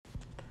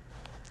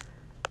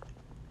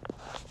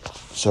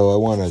So I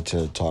wanted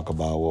to talk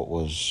about what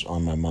was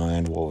on my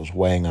mind, what was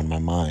weighing on my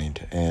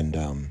mind,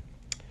 and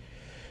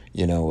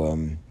you know,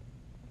 um,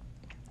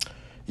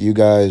 you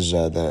guys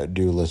that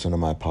do listen to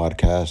my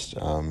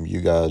podcast,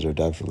 you guys are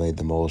definitely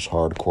the most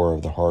hardcore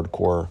of the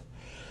hardcore,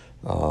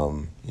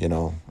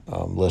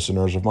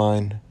 listeners of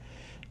mine.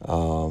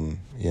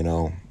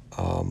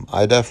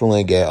 I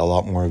definitely get a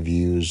lot more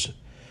views.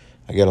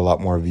 I get a lot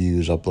more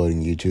views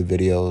uploading YouTube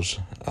videos,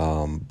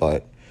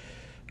 but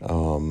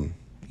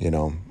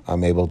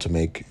I'm able to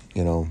make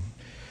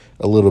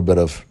a little bit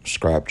of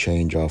scrap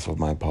change off of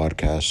my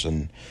podcast,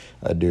 and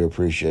I do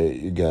appreciate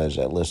you guys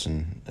that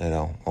listen.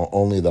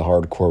 Only the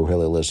hardcore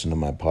really listen to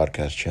my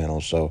podcast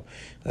channel, so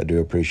I do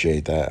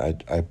appreciate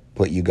that. I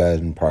put you guys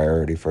in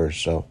priority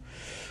first. So,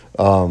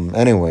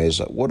 anyways,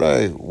 what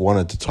I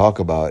wanted to talk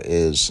about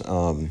is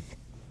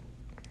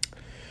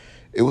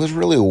it was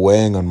really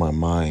weighing on my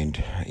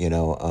mind. I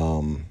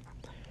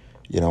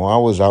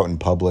was out in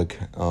public.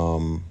 I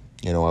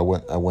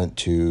went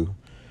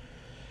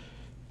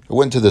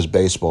to this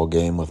baseball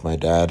game with my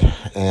dad,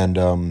 and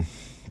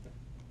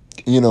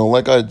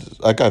like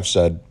I've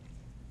said,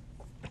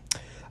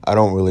 I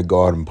don't really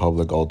go out in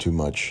public all too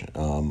much.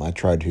 I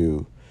try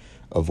to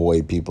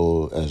avoid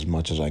people as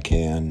much as I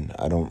can.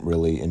 I don't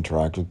really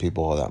interact with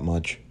people all that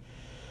much,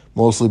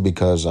 mostly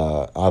because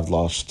I've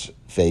lost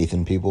faith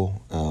in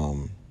people.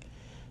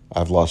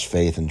 I've lost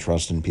faith and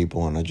trust in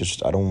people, and I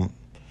don't,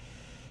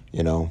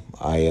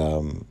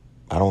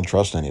 I don't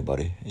trust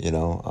anybody.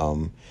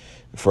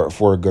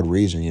 For a good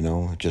reason.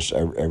 Just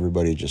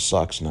everybody just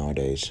sucks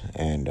nowadays,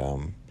 and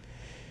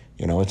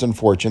it's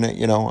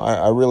unfortunate.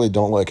 I really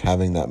don't like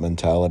having that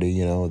mentality.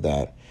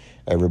 That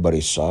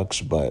everybody sucks,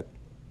 but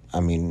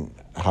I mean,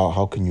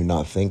 how can you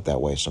not think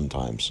that way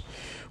sometimes,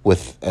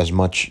 with as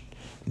much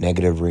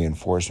negative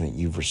reinforcement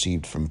you've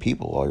received from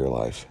people all your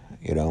life?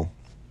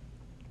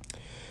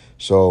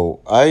 So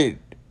I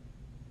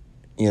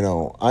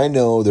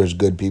know there's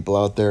good people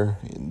out there.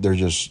 They're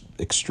just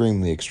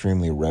extremely,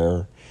 extremely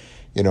rare.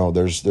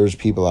 There's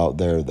people out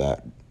there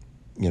that,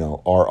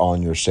 are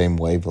on your same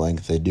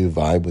wavelength. They do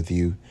vibe with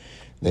you.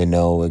 They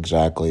know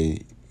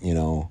exactly,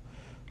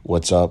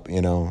 what's up,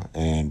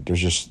 and they're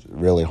just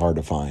really hard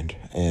to find.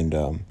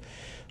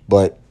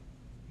 But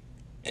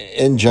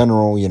in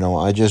general,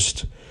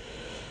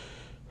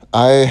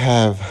 I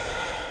have,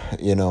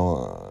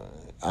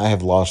 I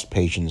have lost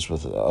patience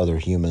with other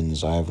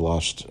humans. I have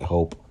lost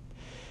hope.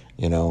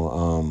 You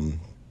know,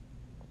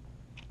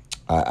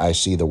 I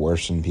see the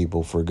worst in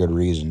people for good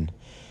reason.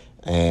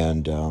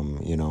 And,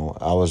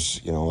 I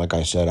was, like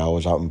I said, I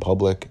was out in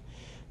public,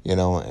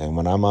 and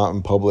when I'm out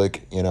in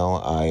public,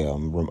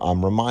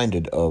 I'm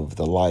reminded of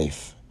the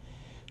life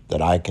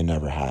that I can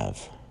never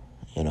have,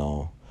 you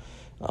know,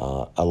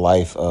 a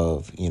life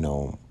of,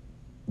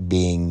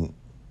 being,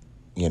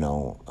 you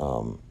know,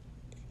 um,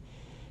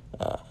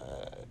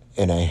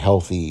 in a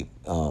healthy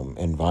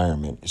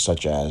environment,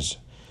 such as,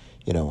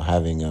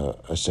 having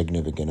a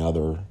significant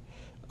other,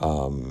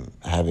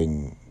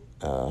 having,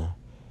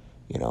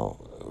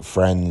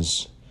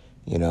 friends,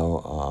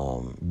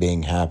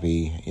 being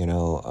happy,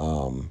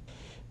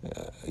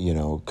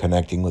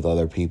 connecting with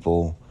other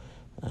people,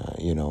 uh,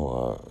 you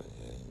know,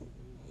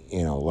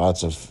 uh,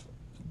 lots of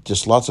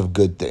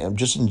good things.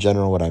 Just in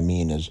general, what I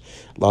mean is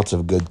lots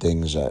of good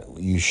things that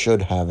you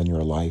should have in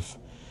your life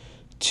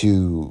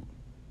to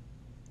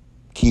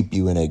keep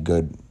you in a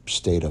good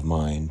state of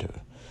mind.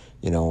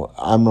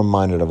 I'm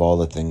reminded of all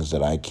the things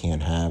that I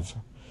can't have,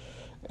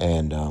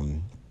 and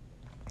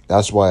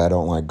that's why I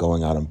don't like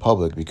going out in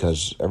public,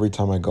 because every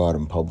time I go out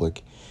in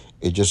public,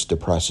 it just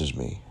depresses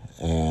me.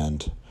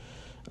 And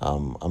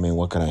I mean,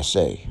 what can I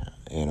say?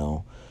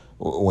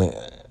 When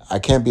I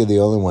can't be the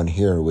only one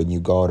here. When you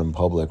go out in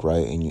public,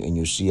 right, and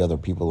you see other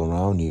people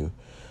around you,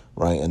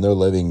 right, and they're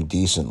living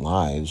decent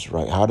lives,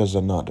 right? How does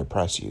that not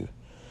depress you?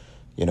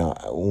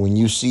 When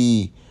you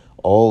see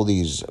all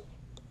these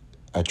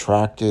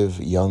attractive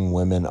young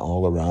women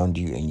all around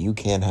you and you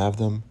can't have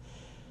them,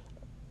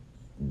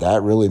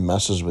 that really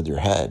messes with your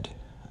head,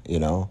 you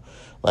know?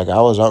 Like, I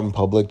was out in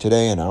public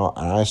today, and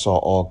I saw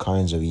all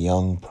kinds of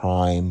young,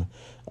 prime,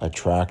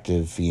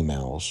 attractive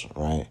females,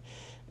 right?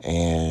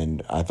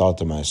 And I thought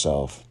to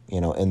myself,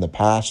 in the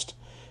past,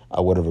 I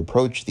would have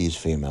approached these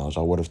females,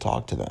 I would have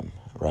talked to them,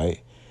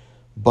 right?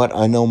 But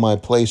I know my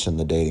place in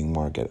the dating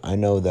market. I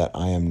know that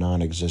I am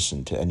non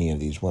existent to any of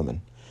these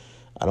women.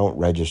 I don't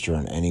register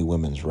on any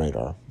women's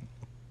radar.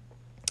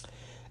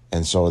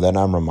 And so then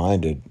I'm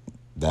reminded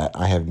that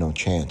I have no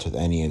chance with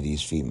any of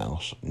these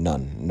females.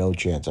 None. No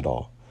chance at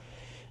all.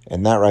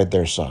 And that right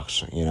there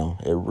sucks, It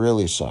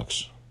really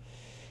sucks.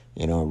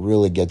 It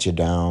really gets you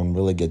down,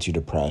 really gets you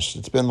depressed.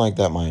 It's been like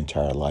that my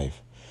entire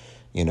life.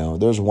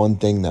 There's one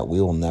thing that we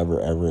will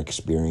never, ever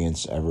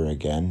experience ever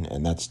again,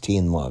 and that's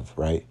teen love,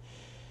 right?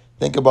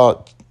 Think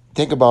about,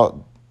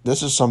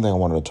 this is something I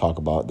wanted to talk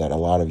about that a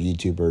lot of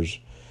YouTubers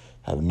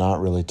have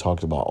not really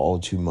talked about all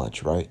too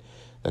much, right?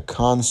 The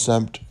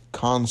concept,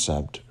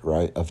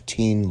 right, of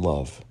teen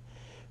love,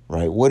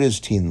 right? What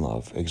is teen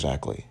love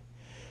exactly?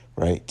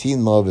 right?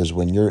 Teen love is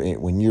when you're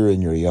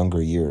in your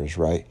younger years,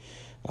 right?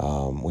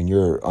 When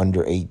you're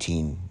under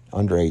 18,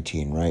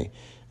 right?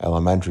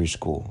 Elementary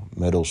school,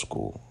 middle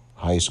school,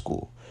 high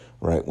school,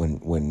 right?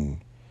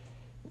 When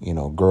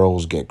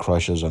girls get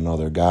crushes on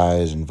other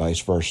guys and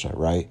vice versa,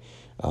 right?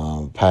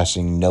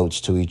 Passing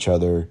notes to each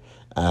other,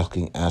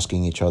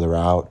 asking each other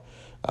out,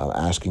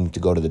 asking to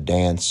go to the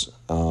dance,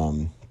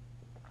 you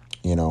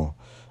know,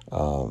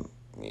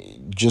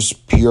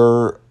 just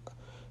pure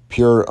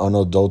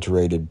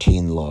unadulterated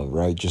teen love,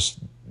 right? Just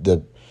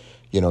the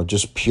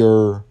just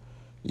pure,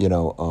 you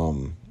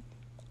know,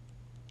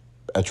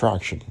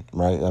 attraction,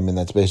 right? I mean,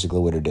 that's basically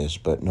what it is.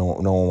 But no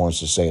one wants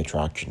to say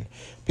attraction.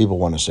 People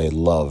want to say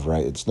love,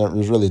 right? It's not.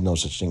 There's really no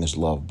such thing as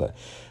love. But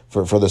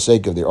for the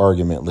sake of the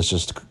argument, let's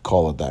just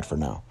call it that for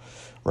now,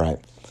 right?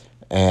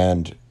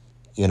 And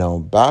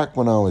back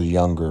when I was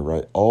younger,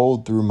 right, all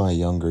through my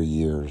younger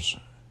years,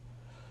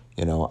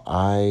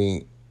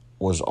 I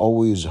was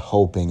always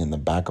hoping in the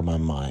back of my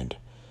mind,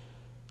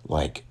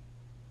 like,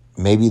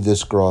 maybe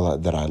this girl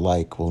that I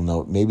like will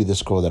know, maybe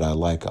this girl that I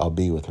like, I'll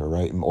be with her,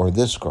 right? Or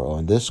this girl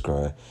and this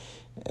girl.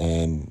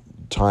 And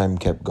time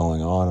kept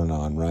going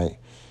on, right?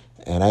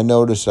 And I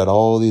noticed that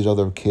all these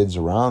other kids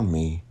around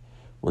me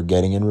were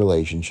getting in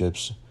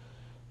relationships.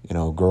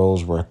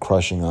 Girls were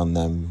crushing on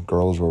them.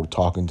 Girls were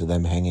talking to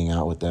them, hanging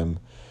out with them.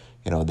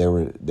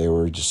 They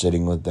were just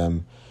sitting with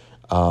them.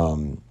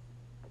 And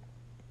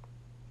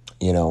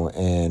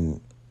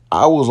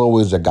I was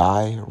always a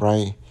guy,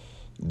 right,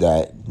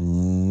 that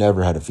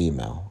never had a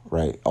female,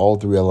 right? All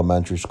through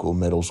elementary school,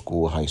 middle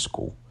school, high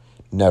school.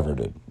 Never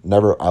did.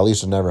 Never, at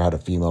least I never had a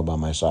female by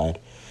my side.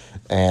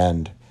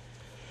 And,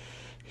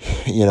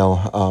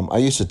 I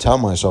used to tell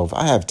myself,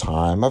 I have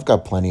time. I've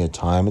got plenty of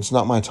time. It's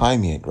not my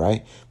time yet,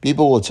 right?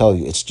 People will tell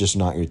you, it's just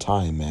not your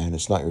time, man.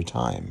 It's not your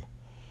time,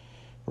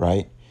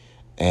 right?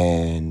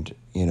 And,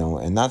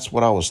 and that's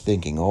what I was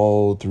thinking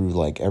all through,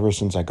 like, ever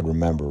since I could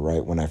remember,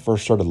 right? When I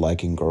first started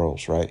liking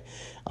girls, right?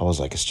 I was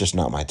like, it's just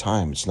not my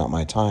time. It's not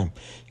my time.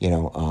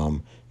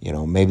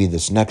 Maybe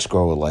this next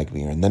girl would like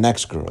me, and the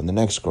next girl, and the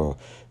next girl.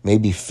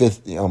 Maybe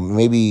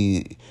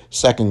maybe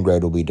second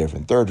grade will be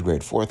different. Third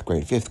grade, fourth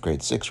grade, fifth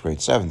grade, sixth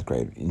grade, seventh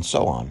grade, and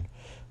so on,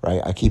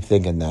 right? I keep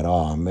thinking that,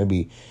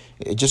 maybe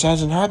it just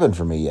hasn't happened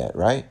for me yet,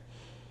 right?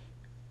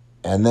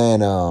 And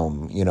then,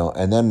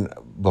 and then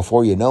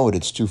before you know it,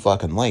 it's too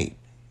fucking late.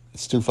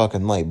 It's too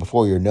fucking late.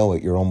 Before you know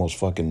it, you're almost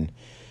fucking,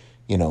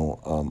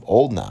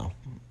 old now.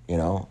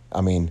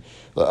 I mean,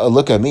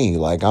 look at me.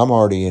 Like, I'm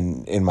already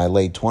in my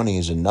late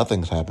 20s and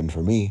nothing's happened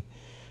for me,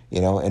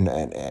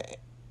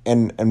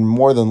 and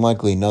more than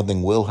likely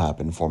nothing will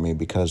happen for me,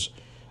 because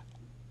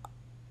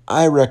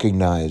I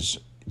recognize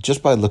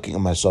just by looking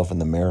at myself in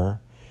the mirror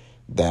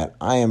that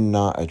I am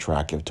not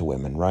attractive to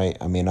women, right?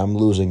 I mean, I'm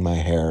losing my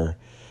hair.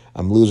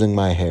 I'm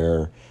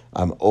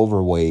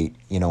overweight.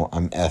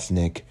 I'm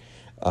ethnic.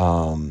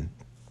 I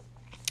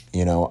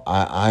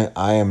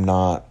am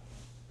not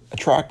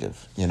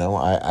attractive.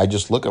 I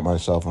just look at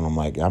myself and I'm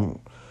like, I'm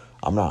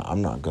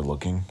not good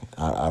looking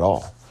at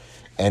all.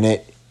 And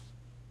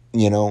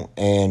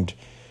and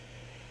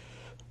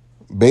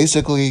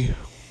basically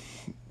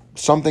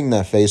something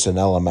that Face and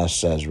LMS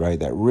says, right,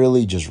 that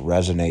really just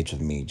resonates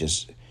with me.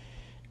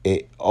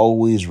 It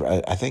always,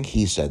 I think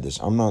he said this.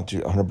 I'm not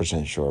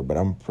 100% sure, but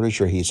I'm pretty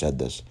sure he said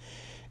this.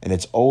 And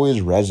it's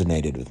always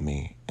resonated with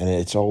me. And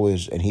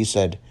he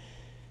said,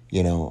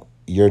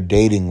 your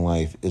dating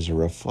life is a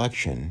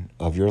reflection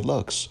of your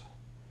looks.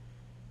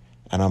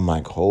 And I'm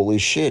like, holy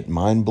shit,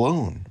 mind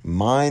blown.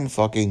 Mind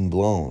fucking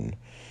blown,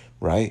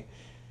 right?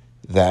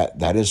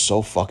 That is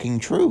so fucking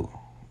true.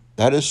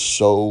 That is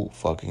so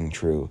fucking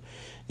true,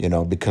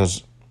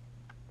 because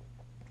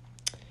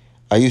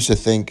I used to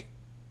think,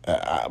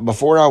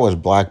 before I was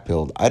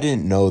blackpilled, I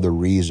didn't know the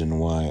reason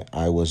why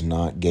I was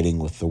not getting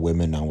with the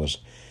women I was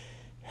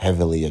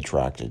heavily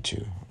attracted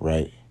to,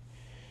 right?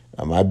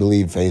 I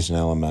believe Face and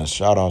LMS,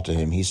 shout out to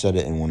him, he said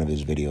it in one of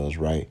his videos,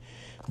 right?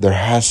 There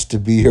has to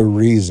be a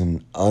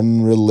reason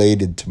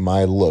unrelated to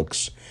my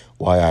looks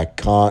why I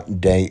can't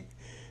date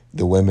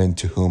the women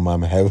to whom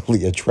I'm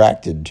heavily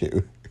attracted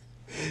to.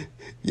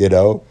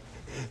 And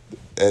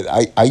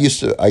I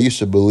used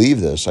to believe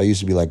this. I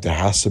used to be like, there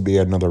has to be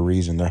another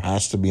reason. There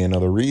has to be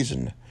another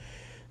reason.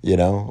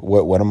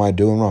 What am I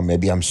doing wrong?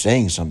 Maybe I'm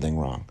saying something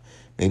wrong.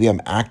 Maybe I'm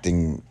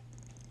acting,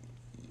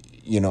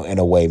 in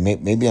a way.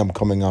 Maybe I'm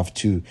coming off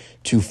too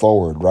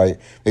forward, right?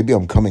 Maybe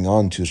I'm coming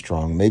on too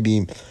strong.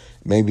 Maybe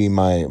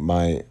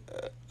my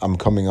I'm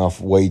coming off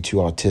way too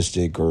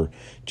autistic or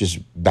just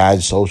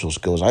bad social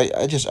skills.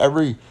 I just,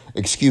 every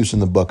excuse in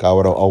the book, I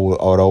would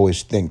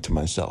always think to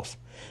myself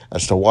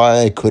as to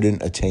why I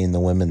couldn't attain the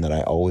women that I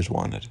always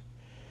wanted,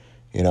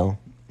 and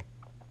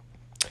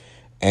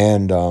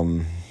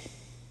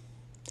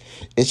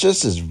it's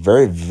just this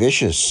very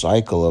vicious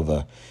cycle of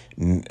a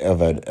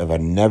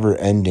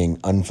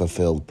never-ending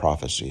unfulfilled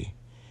prophecy,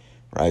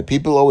 right?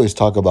 People always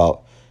talk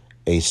about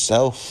a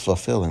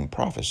self-fulfilling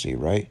prophecy,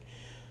 right?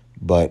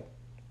 But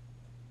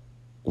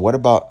what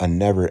about a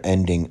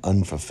never-ending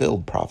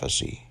unfulfilled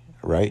prophecy,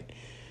 right?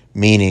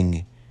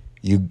 Meaning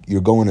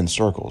you're going in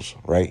circles,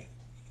 right?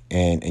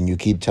 And you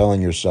keep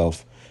telling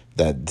yourself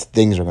that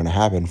things are going to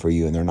happen for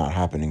you, and they're not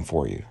happening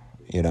for you.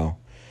 You know,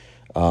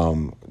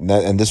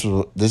 and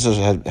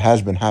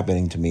has been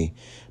happening to me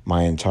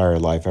my entire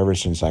life, ever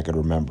since I could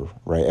remember,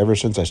 right? Ever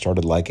since I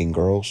started liking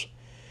girls,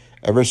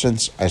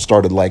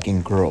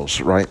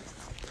 right?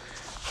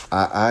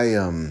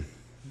 I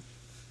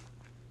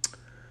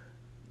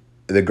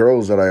the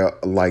girls that I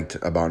liked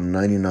about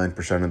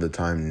 99% of the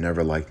time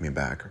never liked me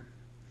back.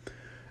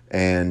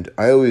 And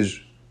I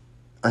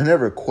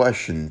never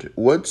questioned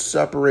what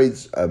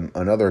separates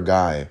another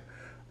guy,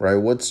 right?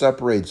 What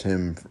separates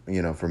him,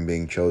 from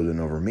being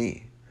chosen over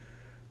me,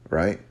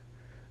 right?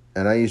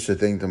 And I used to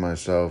think to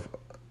myself,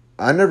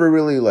 I never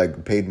really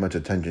like paid much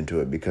attention to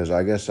it, because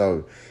I guess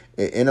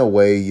in a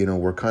way,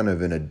 we're kind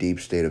of in a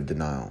deep state of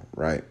denial,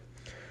 right?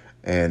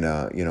 And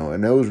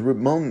and it was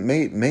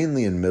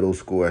mainly in middle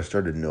school I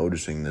started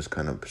noticing this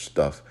kind of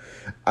stuff.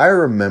 I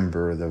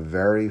remember the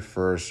very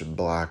first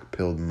black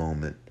pilled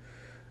moment,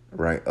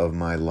 right, of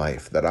my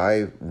life that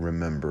I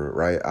remember,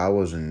 right? I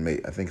was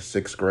in, I think,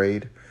 sixth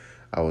grade.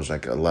 I was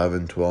like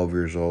 11, 12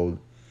 years old.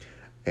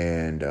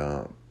 And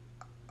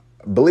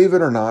believe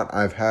it or not,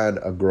 I've had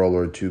a girl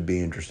or two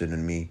be interested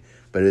in me,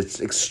 but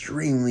it's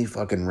extremely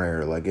fucking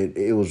rare. Like,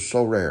 it was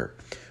so rare.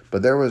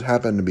 But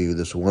happened to be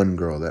this one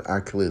girl that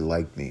actually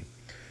liked me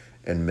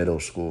in middle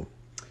school.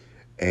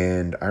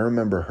 And I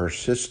remember her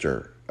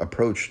sister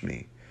approached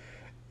me,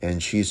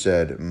 and she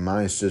said,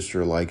 "My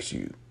sister likes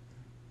you."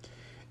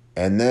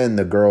 And then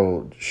the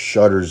girl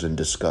shudders in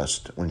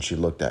disgust when she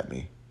looked at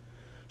me.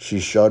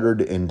 She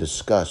shuddered in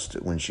disgust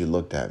when she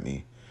looked at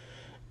me.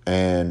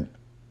 And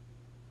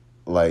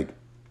like,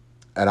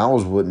 and I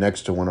was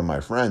next to one of my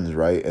friends,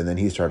 right? And then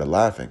he started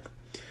laughing.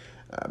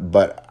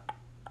 But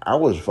I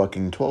was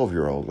fucking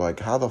 12-year-old. Like,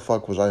 how the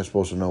fuck was I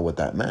supposed to know what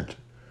that meant?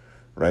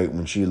 Right?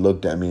 When she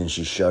looked at me and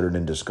she shuddered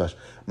in disgust.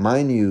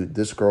 Mind you,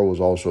 this girl was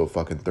also a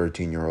fucking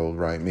 13-year-old,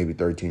 right? Maybe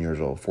 13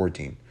 years old,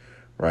 14,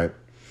 right?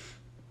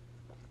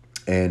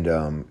 And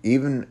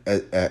even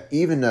at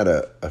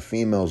a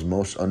female's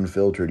most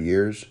unfiltered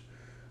years,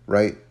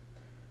 right?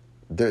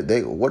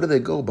 They what do they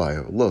go by?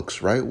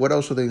 Looks, right? What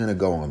else are they gonna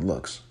go on?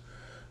 Looks,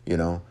 you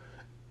know?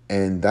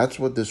 And that's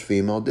what this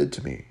female did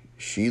to me.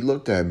 She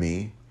looked at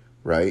me,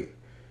 right?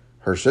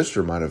 Her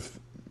sister might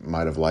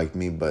have liked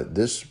me, but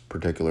this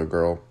particular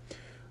girl,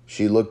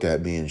 she looked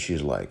at me and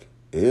she's like,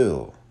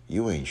 "Ew,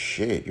 you ain't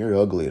shit. You're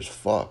ugly as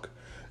fuck."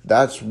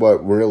 That's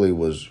what really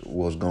was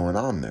going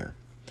on there,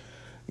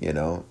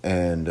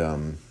 and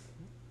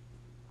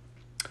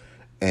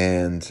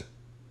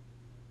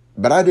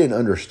but I didn't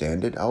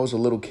understand it. I was a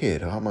little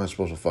kid. How am I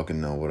supposed to fucking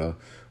know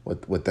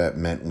what that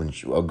meant when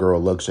a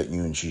girl looks at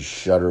you and she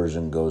shudders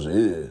and goes,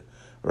 "Ew,"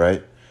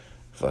 right?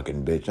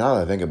 Fucking bitch. Now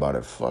that I think about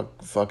it,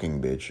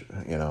 fucking bitch,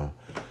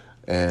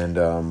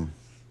 And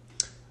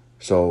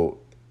so,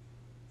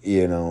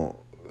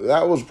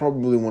 that was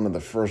probably one of the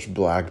first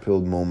black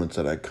pilled moments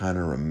that I kind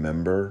of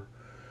remember.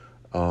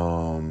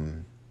 I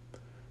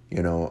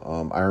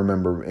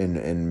remember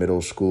in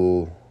middle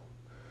school,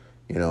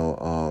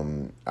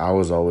 I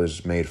was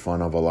always made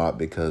fun of a lot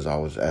because I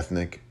was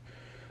ethnic.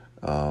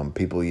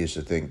 People used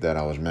to think that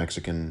I was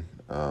Mexican.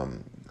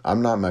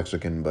 I'm not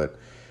Mexican, but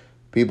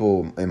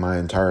people in my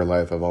entire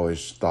life have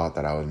always thought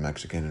that I was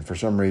Mexican. And for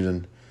some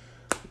reason,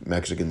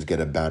 Mexicans get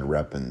a bad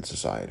rep in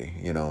society.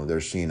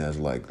 They're seen as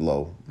like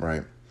low,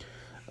 right?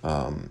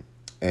 And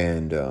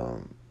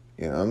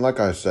like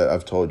I said,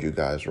 I've told you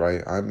guys,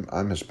 right?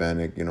 I'm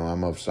Hispanic.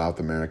 I'm of South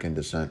American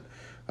descent.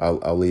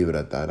 I'll leave it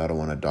at that. I don't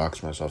want to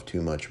dox myself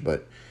too much,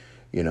 but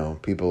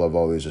people have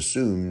always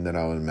assumed that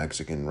I was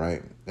Mexican,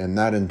 right? And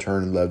that in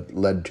turn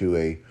led to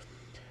a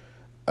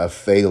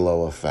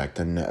halo effect,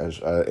 a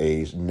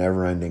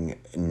never-ending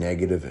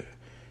negative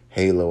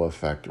halo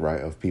effect,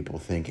 right? Of people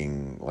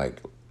thinking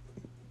like,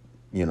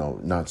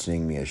 not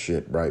seeing me as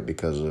shit, right?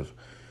 Because of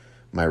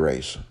my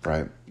race,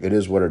 right? It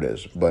is what it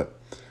is. But,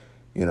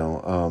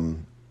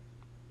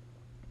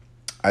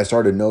 I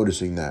started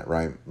noticing that,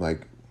 right?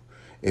 Like,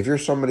 if you're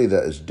somebody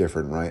that is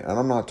different, right? And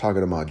I'm not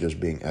talking about just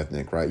being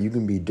ethnic, right? You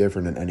can be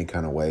different in any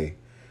kind of way.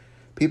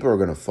 People are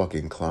going to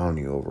fucking clown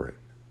you over it.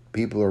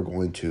 People are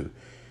going to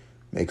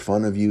make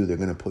fun of you. They're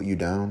going to put you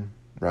down,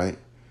 right?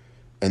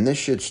 And this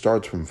shit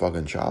starts from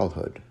fucking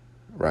childhood,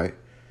 right?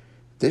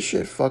 This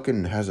shit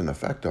fucking has an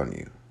effect on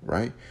you,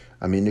 right?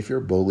 I mean, if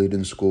you're bullied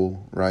in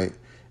school, right?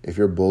 If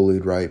you're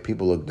bullied, right?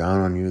 People look down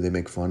on you. They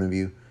make fun of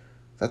you.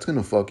 That's going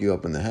to fuck you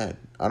up in the head.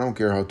 I don't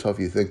care how tough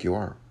you think you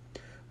are,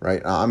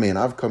 right? I mean,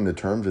 I've come to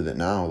terms with it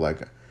now.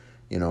 Like,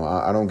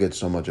 I don't get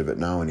so much of it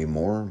now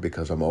anymore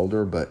because I'm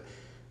older. But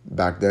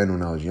back then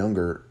when I was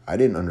younger, I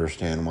didn't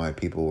understand why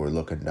people were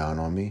looking down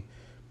on me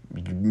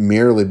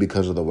merely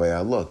because of the way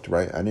I looked,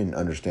 right? I didn't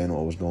understand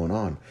what was going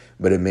on.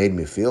 But it made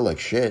me feel like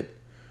shit,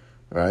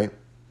 right?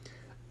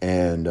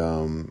 And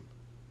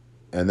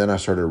then I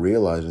started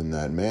realizing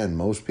that, man,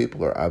 most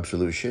people are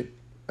absolute shit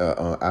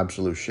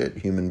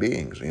human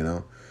beings,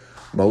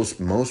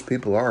 Most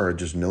people are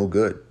just no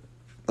good.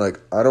 Like,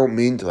 I don't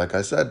mean to, like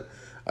I said,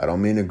 I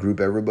don't mean to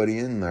group everybody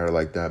in there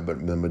like that,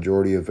 but the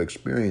majority of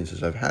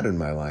experiences I've had in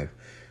my life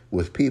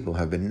with people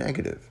have been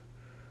negative,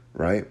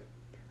 right?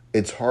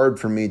 It's hard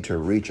for me to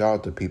reach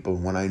out to people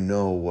when I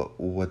know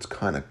what's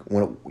kind of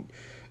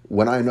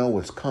when I know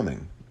what's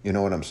coming. You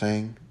know what I'm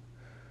saying,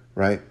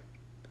 right?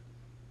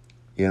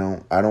 You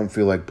know, I don't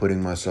feel like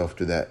putting myself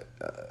through that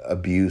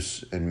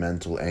abuse and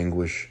mental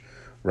anguish,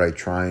 right?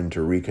 Trying to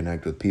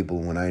reconnect with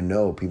people when I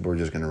know people are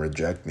just going to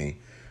reject me,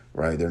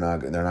 right? They're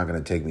not going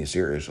to take me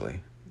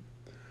seriously,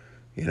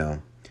 you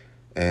know.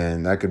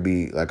 And that could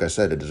be, like I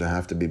said, it doesn't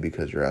have to be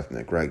because you're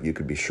ethnic, right? You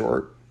could be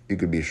short. You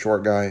could be a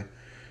short guy.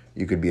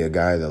 You could be a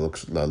guy that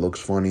looks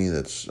funny,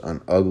 that's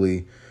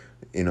ugly,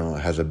 you know,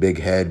 has a big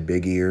head,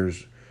 big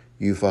ears.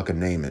 You fucking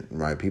name it,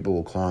 right? People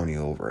will clown you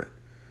over it,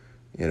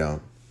 you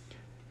know.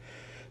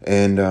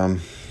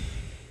 And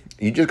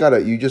you just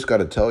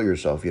gotta tell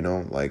yourself, you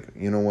know, like,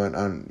 you know what,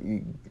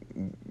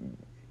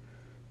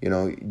 you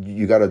know,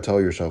 you gotta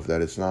tell yourself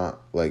that it's not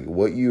like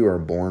what you are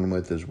born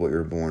with is what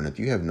you're born with.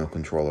 You have no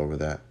control over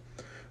that,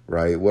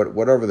 right?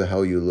 Whatever the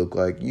hell you look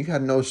like, you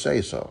had no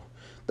say so.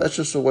 That's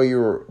just the way you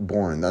were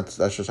born. That's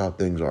just how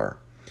things are,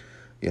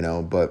 you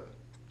know. But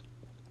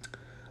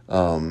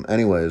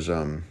anyways,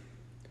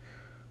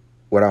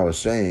 what I was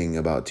saying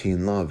about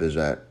teen love is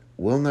that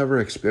we'll never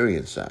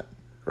experience that,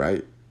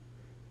 right?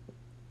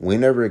 We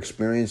never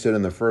experienced it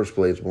in the first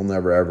place. We'll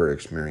never ever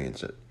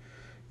experience it.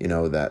 You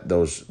know, that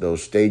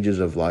those stages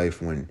of life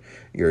when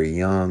you're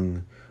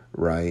young,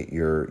 right?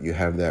 You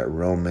have that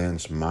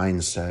romance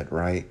mindset,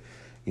 right?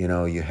 You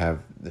know, you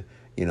have,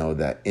 you know,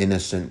 that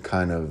innocent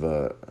kind of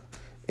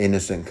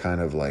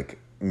like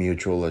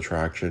mutual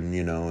attraction,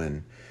 you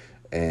know,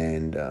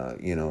 and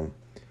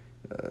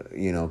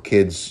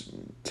kids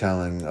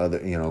telling other,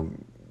 you know,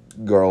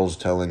 girls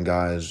telling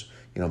guys,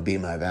 you know, be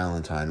my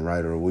Valentine,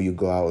 right? Or will you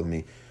go out with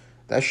me?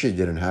 That shit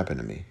didn't happen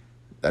to me.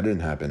 That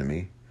didn't happen to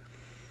me.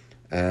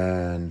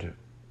 And,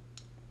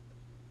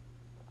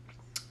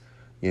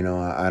 you know,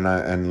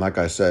 and like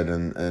I said,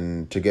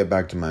 and to get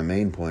back to my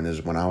main point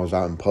is when I was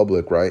out in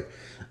public, right,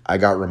 I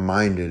got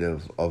reminded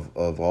of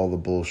all the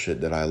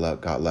bullshit that I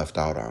got left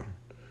out on,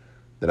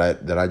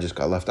 that I just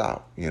got left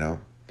out, you know,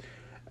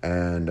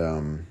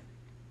 and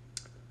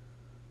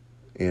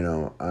you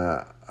know,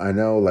 I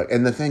know, like,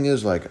 and the thing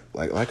is, like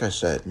I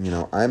said, you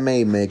know, I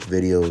may make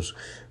videos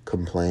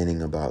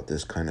complaining about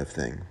this kind of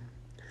thing,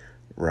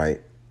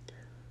 right?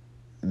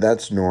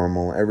 That's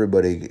normal.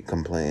 Everybody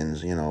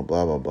complains, you know,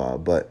 blah blah blah.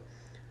 But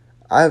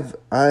I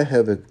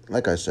have,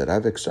 like I said,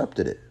 I've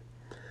accepted it.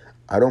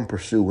 I don't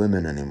pursue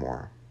women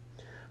anymore,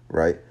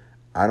 right?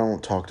 I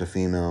don't talk to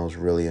females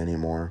really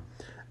anymore.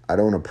 I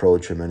don't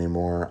approach them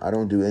anymore. I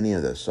don't do any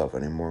of this stuff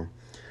anymore.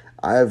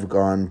 I've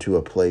gone to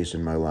a place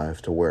in my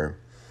life to where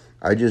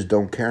I just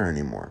don't care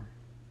anymore,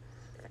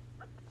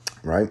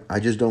 right? I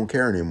just don't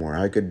care anymore.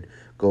 I could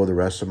go the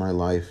rest of my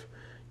life,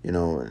 you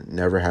know,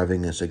 never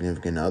having a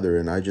significant other,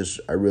 and I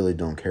really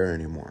don't care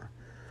anymore.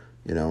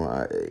 You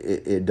know,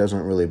 it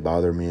doesn't really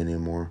bother me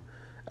anymore.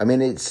 I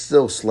mean, it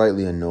still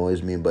slightly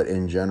annoys me, but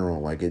in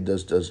general, like, it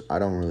does, I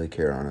don't really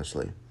care,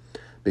 honestly,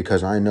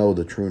 because I know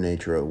the true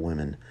nature of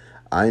women.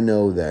 I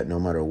know that no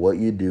matter what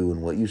you do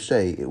and what you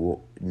say,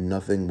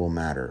 nothing will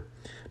matter.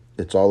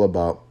 It's all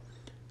about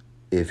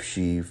if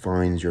she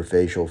finds your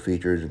facial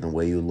features and the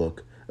way you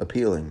look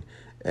appealing.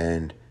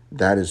 And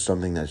that is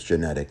something that's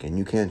genetic, and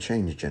you can't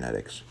change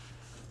genetics.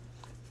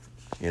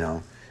 You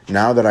know,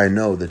 now that I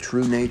know the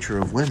true nature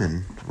of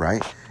women,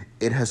 right,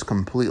 it has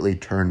completely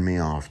turned me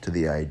off to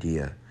the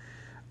idea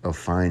of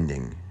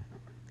finding,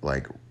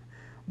 like,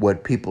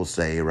 what people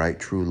say, right,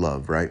 true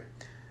love, right?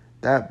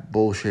 That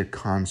bullshit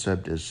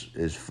concept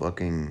is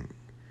fucking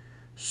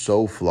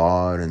so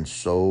flawed and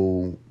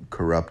so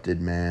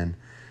corrupted, man.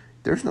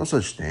 There's no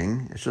such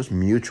thing. It's just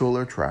mutual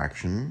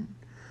attraction,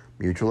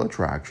 emotional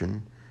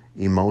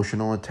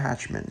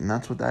attachment, and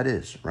that's what that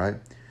is, right?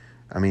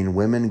 I mean,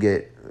 women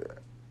get,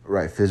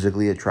 right,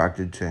 physically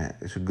attracted to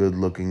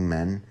good-looking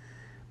men,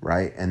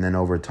 right? And then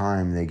over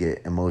time, they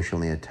get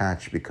emotionally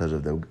attached because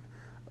of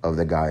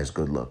the guy's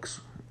good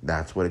looks.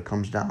 That's what it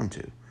comes down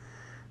to.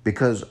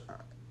 Because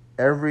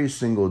every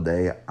single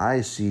day,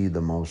 I see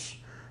the most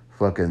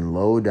fucking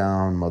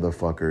low-down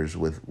motherfuckers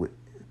with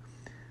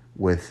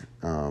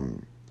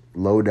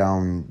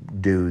low-down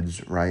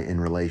dudes, right, in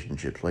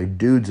relationships. Like,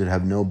 dudes that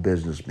have no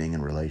business being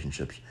in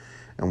relationships.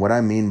 And what I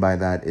mean by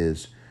that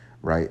is,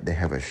 right, they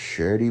have a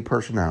shitty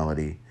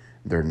personality.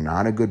 They're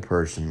not a good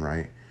person,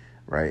 right?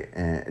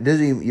 And it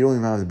doesn't even, you don't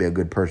even have to be a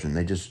good person.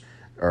 They just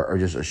are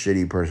just a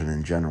shitty person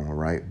in general,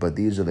 right? But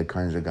these are the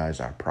kinds of guys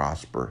that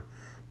prosper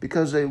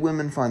because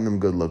women find them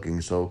good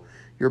looking. So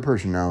your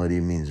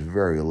personality means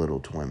very little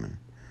to women,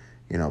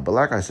 you know. But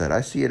like I said,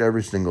 I see it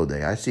every single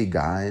day. I see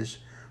guys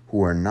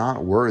who are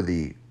not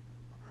worthy,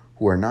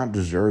 who are not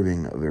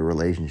deserving of a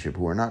relationship,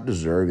 who are not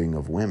deserving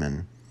of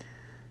women,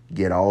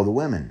 get all the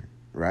women,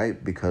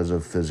 right? Because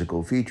of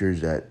physical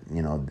features that,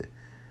 you know,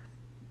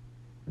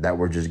 that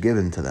were just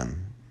given to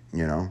them,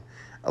 you know.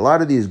 A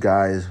lot of these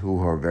guys who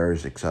are very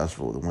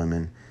successful with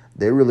women,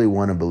 they really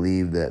want to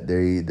believe that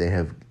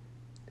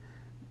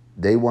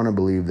they want to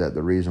believe that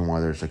the reason why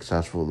they're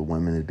successful, the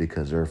women, is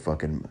because they're a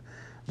fucking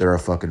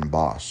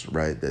boss,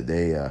 right? That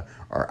they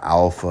are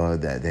alpha,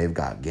 that they've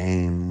got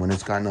game, when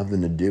it's got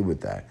nothing to do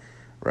with that,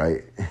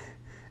 right?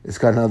 It's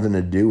got nothing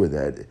to do with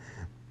that.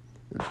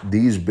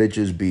 These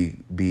bitches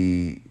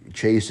be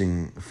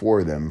chasing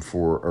for them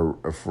for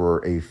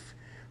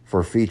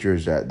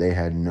features that they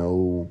had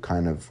no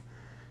kind of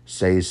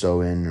say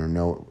so in, or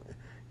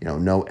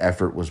no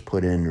effort was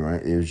put in,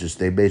 right? It was just,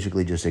 they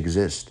basically just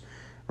exist,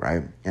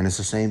 right? And it's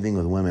the same thing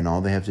with women.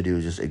 All they have to do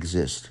is just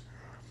exist.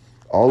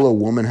 All a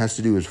woman has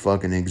to do is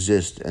fucking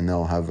exist, and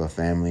they'll have a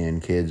family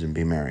and kids and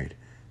be married.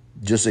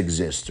 Just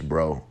exist,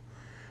 bro,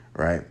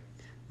 right?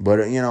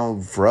 But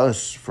for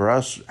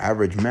us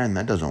average men,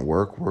 that doesn't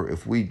work.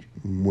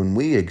 When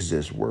we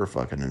exist, we're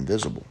fucking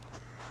invisible,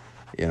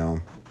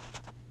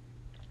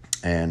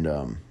 and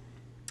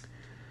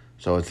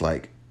so it's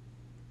like,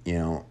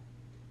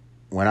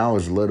 when I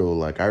was little,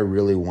 like, I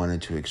really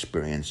wanted to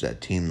experience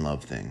that teen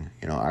love thing.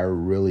 I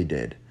really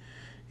did.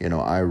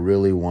 I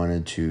really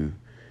wanted to,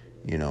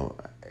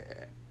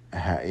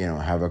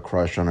 have a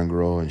crush on a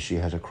girl, and she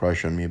has a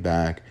crush on me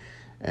back,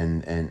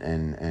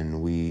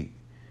 and we,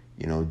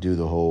 do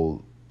the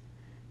whole,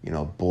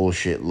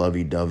 bullshit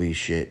lovey-dovey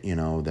shit,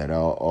 that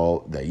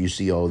all that you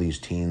see all these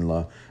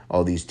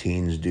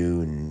teens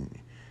do, and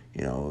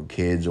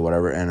kids or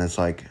whatever. And it's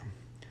like,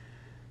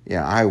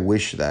 yeah, I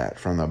wish that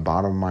from the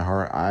bottom of my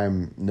heart.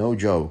 I'm no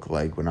joke.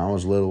 Like, when I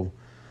was little,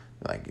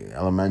 like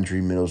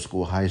elementary, middle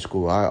school, high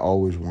school, I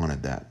always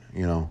wanted that.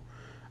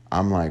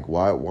 I'm like,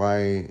 why?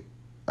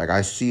 Like,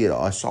 I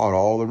saw it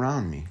all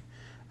around me.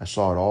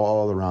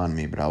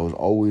 But I was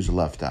always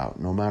left out,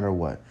 no matter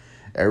what.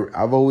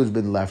 I've always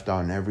been left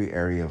out in every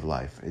area of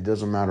life. It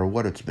doesn't matter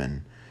what it's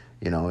been.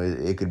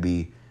 It could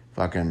be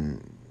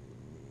fucking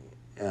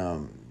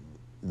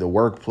the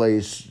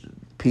workplace,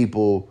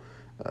 people,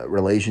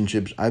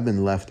 relationships. I've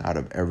been left out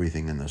of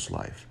everything in this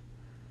life.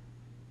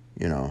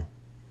 And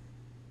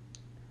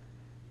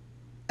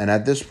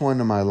at this point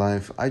in my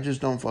life, I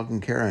just don't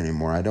fucking care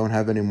anymore. I don't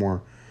have any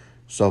more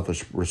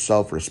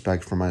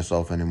self-respect for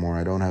myself anymore.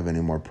 I don't have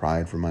any more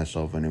pride for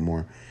myself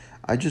anymore.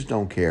 I just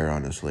don't care,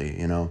 honestly,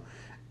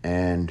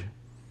 And,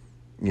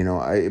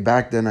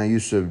 back then I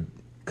used to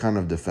kind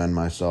of defend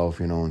myself,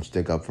 and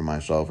stick up for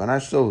myself. And I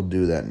still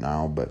do that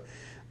now. But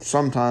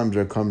sometimes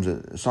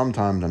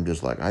I'm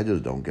just like, I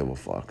just don't give a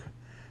fuck,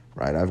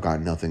 right? I've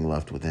got nothing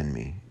left within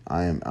me.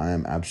 I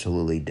am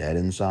absolutely dead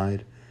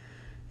inside,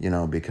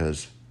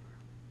 because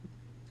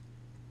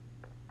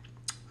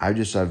I'm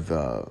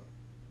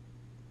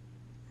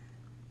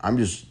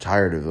just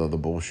tired of all the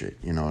bullshit.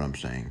 You know what I'm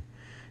saying?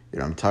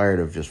 I'm tired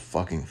of just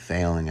fucking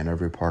failing in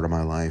every part of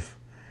my life.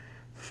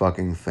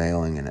 Fucking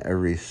failing in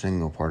every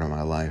single part of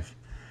my life.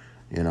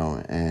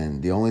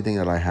 And the only thing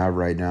that I have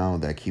right now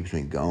that keeps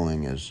me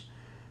going is,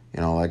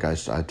 like I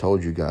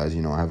told you guys,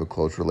 I have a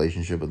close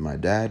relationship with my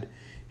dad.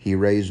 He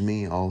raised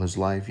me all his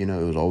life. It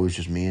was always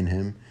just me and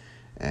him.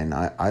 And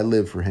I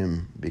live for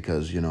him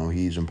because,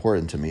 he's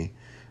important to me.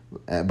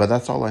 But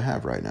that's all I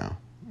have right now,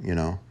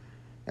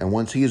 And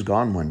once he's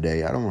gone one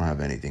day, I don't have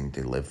anything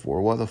to live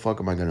for. What the fuck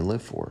am I going to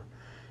live for?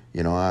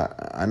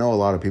 I know a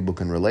lot of people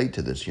can relate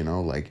to this,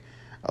 like,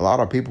 a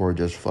lot of people are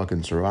just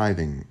fucking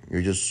surviving.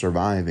 You're just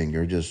surviving.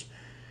 You're just,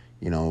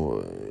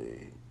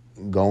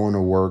 going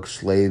to work,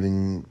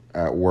 slaving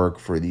at work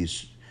for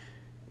these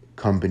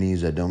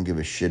companies that don't give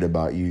a shit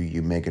about you.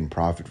 You're making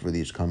profit for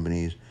these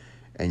companies,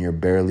 and you're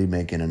barely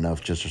making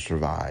enough just to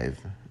survive,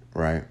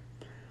 right?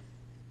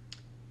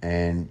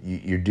 And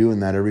you're doing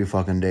that every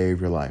fucking day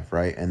of your life,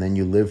 right? And then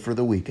you live for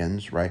the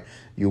weekends, right?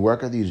 You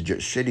work at these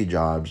shitty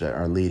jobs that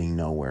are leading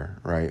nowhere,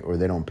 right? Or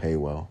they don't pay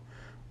well,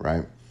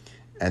 right?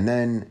 And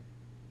then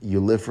you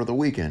live for the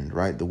weekend,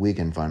 right? The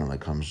weekend finally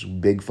comes,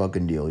 big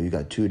fucking deal. You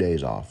got 2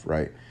 days off,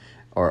 right?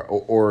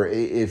 Or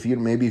if you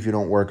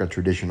don't work a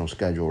traditional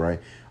schedule, right?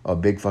 A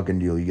big fucking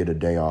deal. You get a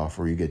day off,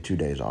 or you get 2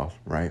 days off,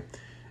 right?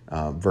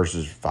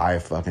 Versus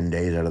 5 fucking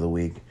days out of the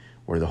week,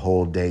 where the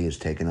whole day is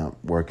taken up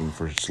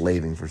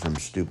slaving for some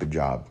stupid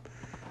job,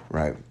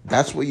 right?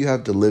 That's what you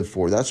have to live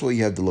for. That's what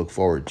you have to look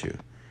forward to,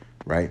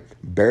 right?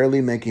 Barely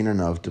making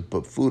enough to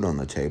put food on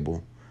the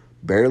table,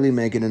 barely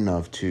making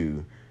enough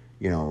to,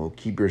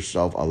 keep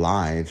yourself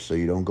alive so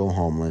you don't go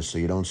homeless, so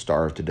you don't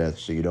starve to death,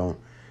 so you don't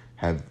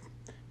have,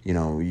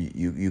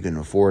 you can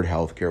afford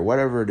health care,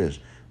 whatever it is,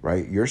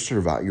 right?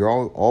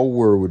 All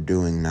we're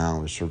doing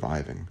now is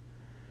surviving,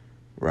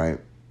 right?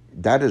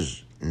 That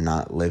is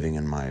not living,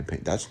 in my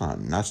opinion. That's not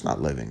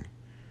living.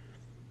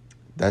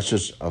 That's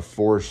just a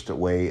forced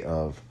way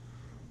of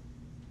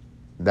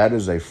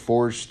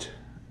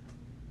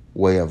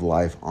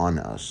life on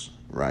us,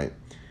 right?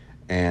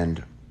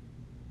 And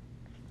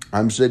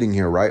I'm sitting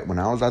here, right, when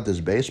I was at this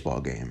baseball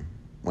game,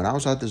 right,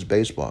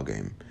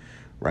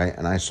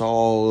 and I saw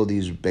all of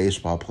these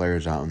baseball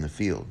players out in the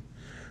field,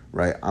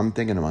 right, I'm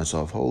thinking to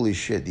myself, holy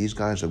shit, these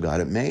guys have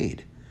got it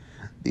made.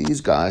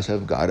 These guys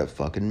have got it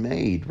fucking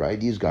made, right?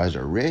 These guys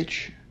are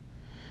rich.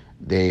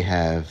 They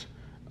have,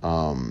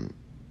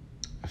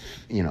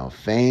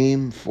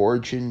 fame,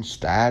 fortune,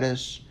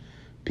 status,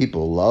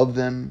 People love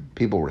them.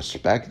 People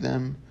respect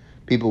them.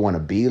 People want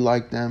to be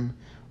like them,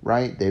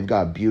 right? They've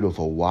got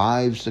beautiful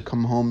wives to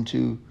come home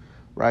to,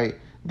 right?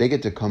 They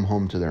get to come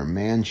home to their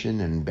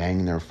mansion and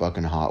bang their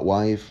fucking hot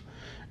wife,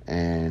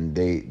 and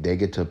they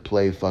get to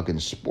play fucking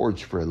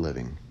sports for a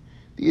living.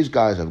 These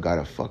guys have got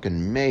it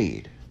fucking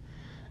made.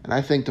 And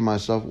I think to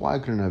myself, why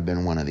couldn't I have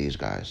been one of these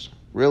guys?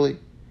 Really?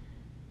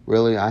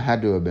 Really? I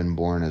had to have been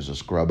born as a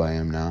scrub I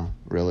am now.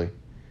 Really?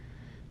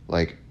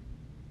 Like,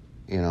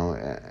 you know,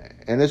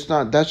 and it's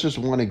not, that's just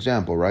one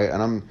example, right?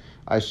 And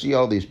I see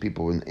all these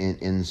people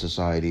in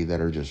society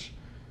that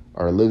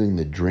are living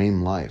the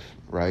dream life,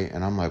 right?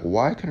 And I'm like,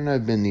 why couldn't I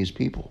have been these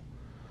people?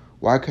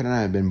 Why couldn't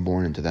I have been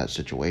born into that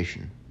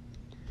situation?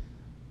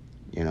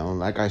 You know,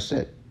 like I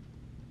said,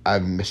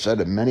 I've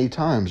said it many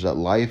times that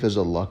life is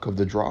a luck of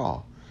the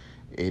draw.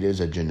 It is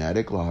a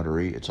genetic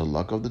lottery. It's a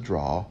luck of the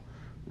draw,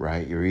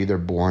 right? You're either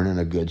born in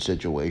a good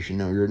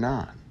situation or you're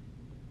not,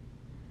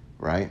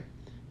 right?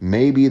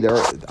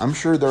 I'm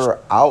sure there are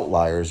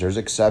outliers. There's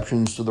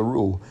exceptions to the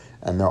rule.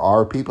 And there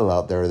are people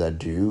out there that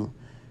do,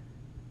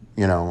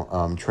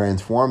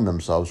 transform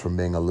themselves from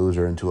being a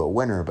loser into a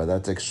winner, but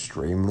that's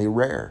extremely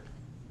rare.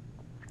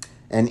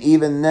 And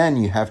even then,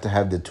 you have to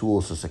have the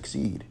tools to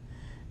succeed.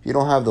 If you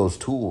don't have those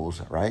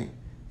tools, right,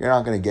 you're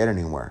not going to get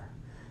anywhere.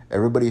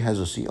 Everybody has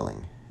a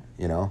ceiling,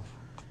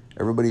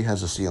 Everybody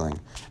has a ceiling.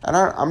 And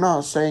I'm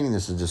not saying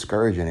this to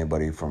discourage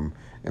anybody from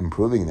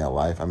improving their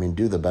life. I mean,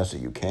 do the best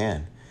that you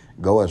can.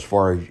 Go as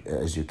far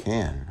as you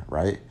can,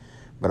 right?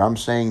 But I'm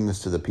saying this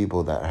to the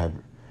people that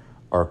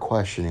are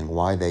questioning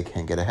why they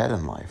can't get ahead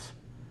in life,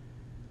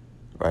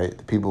 right?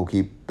 The people who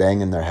keep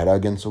banging their head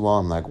against the wall.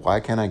 I'm like,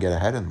 why can't I get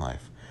ahead in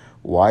life?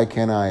 Why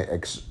can't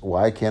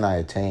I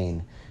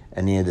attain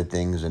any of the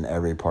things in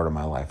every part of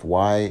my life?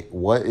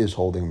 What is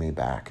holding me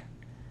back?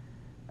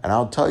 And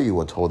I'll tell you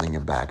what's holding you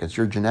back. It's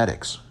your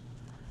genetics.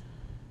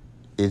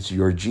 It's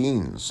your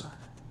genes,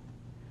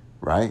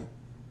 right?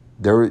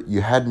 You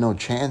had no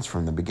chance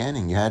from the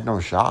beginning. You had no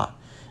shot.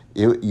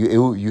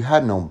 You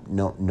had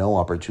no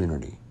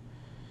opportunity.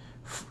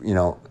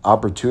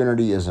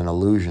 Opportunity is an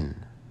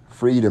illusion.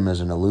 Freedom is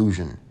an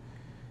illusion,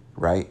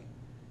 right?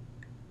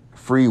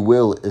 Free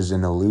will is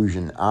an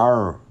illusion.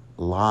 Our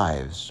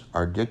lives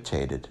are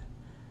dictated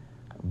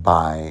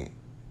by,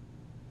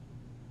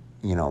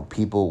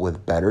 people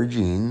with better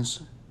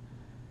genes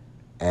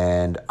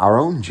and our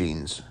own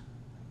genes.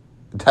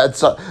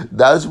 That's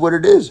what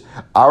it is.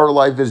 Our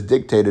life is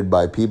dictated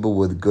by people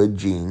with good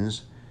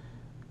genes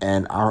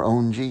and our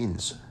own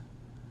genes.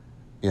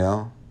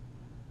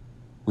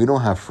 We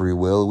don't have free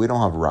will. We don't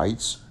have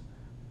rights.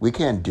 We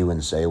can't do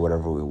and say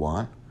whatever we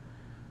want.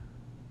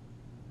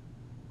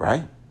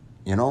 Right?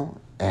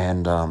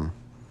 And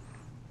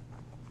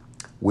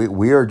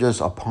we are just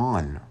a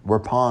pawn. We're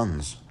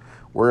pawns.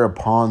 We're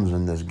pawns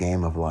in this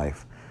game of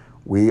life.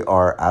 We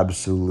are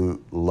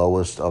absolute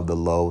lowest of the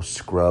low,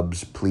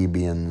 scrubs,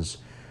 plebeians,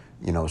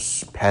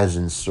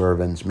 peasants,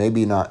 servants.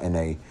 Maybe not in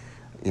a,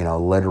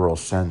 literal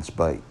sense,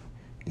 but,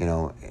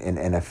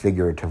 in a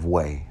figurative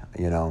way,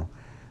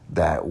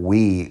 that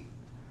we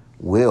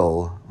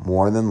will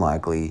more than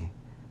likely,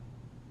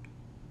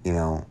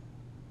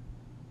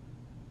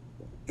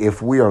 if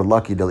we are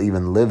lucky to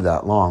even live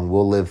that long,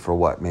 we'll live for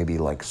what? Maybe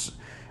like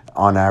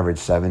on average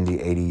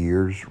 70, 80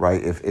 years,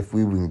 right? If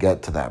we can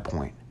get to that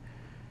point.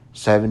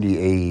 70,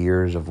 80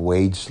 years of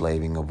wage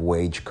slaving, of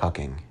wage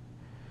cucking,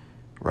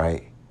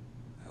 right?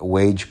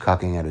 Wage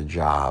cucking at a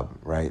job,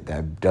 right,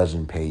 that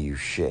doesn't pay you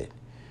shit,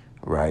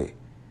 right?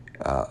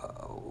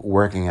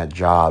 Working at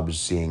jobs,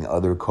 seeing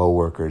other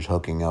coworkers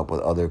hooking up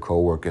with other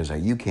coworkers that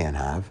you can't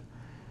have,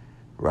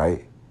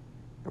 right?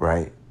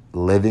 Right?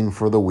 Living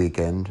for the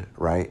weekend,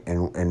 right?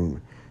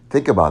 And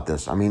think about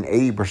this. I mean,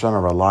 80%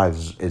 of our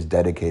lives is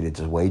dedicated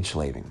to wage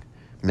slaving,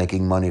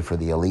 making money for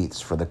the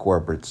elites, for the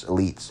corporates,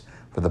 elites,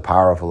 for the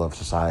powerful of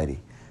society.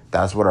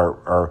 That's what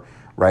our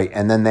right?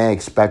 And then they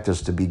expect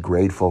us to be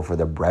grateful for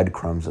the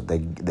breadcrumbs that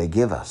they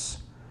give us,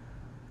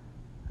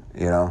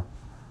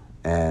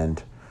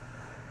 And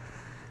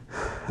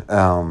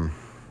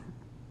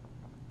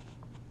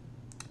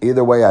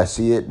either way I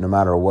see it, no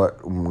matter what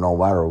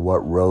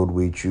road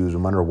we choose, no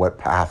matter what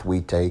path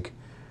we take,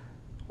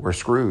 we're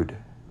screwed.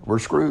 We're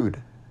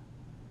screwed.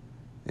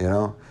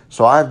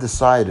 So I've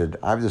decided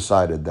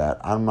that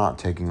I'm not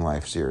taking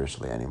life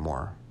seriously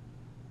anymore.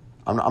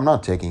 I'm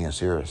not taking it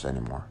serious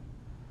anymore.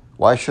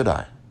 Why should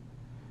I?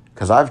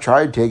 Because I've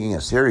tried taking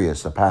it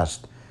serious the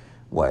past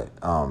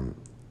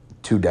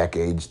 2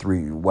 decades,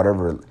 3,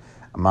 whatever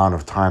amount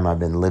of time I've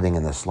been living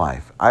in this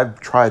life. I've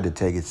tried to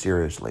take it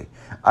seriously.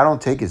 I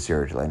don't take it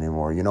seriously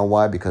anymore. You know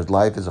why? Because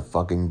life is a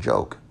fucking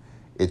joke.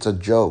 It's a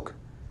joke.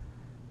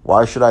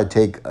 Why should I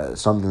take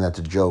something that's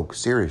a joke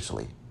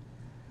seriously?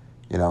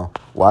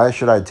 Why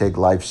should I take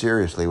life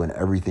seriously when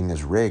everything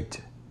is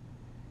rigged?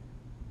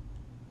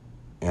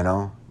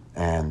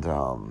 And,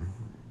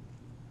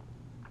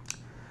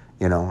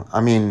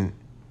 I mean,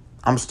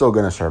 I'm still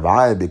going to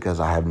survive because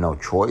I have no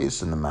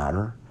choice in the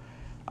matter.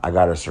 I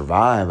got to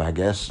survive, I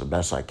guess, the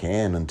best I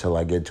can until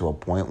I get to a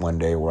point one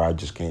day where I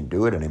just can't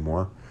do it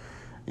anymore.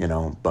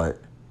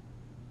 But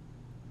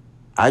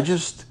I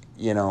just,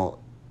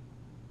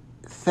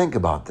 think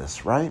about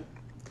this, right?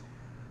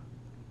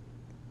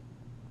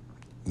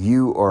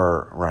 You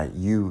are right.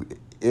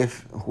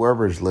 If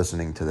whoever is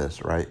listening to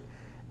this, right?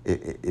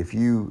 If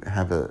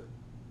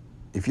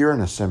if you're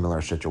in a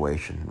similar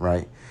situation,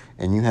 right?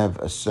 And you have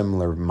a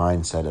similar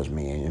mindset as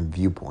me and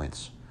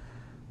viewpoints,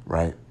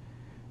 right?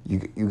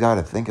 You got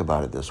to think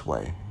about it this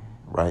way,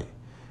 right?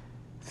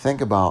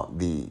 Think about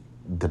the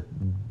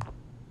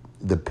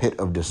the pit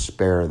of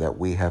despair that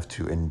we have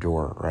to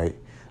endure, right?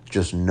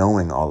 Just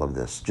knowing all of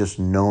this, just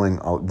knowing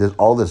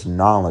all this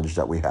knowledge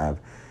that we have,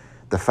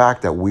 the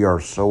fact that we are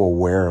so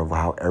aware of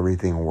how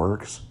everything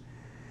works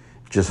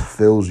just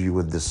fills you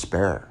with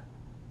despair.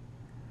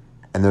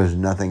 And there's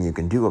nothing you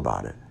can do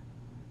about it,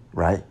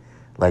 right?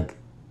 Like,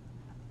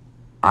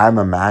 I'm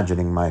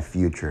imagining my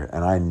future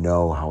and I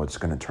know how it's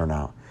going to turn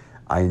out.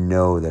 I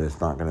know that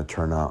it's not going to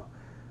turn out,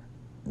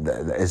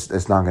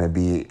 it's not going to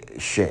be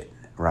shit,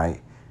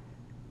 right?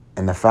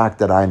 And the fact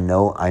that I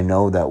know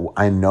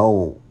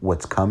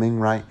what's coming,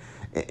 right?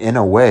 In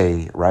a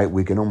way, right,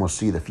 we can almost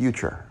see the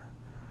future,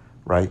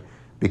 right?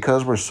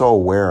 Because we're so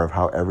aware of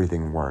how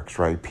everything works,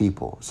 right?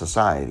 People,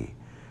 society,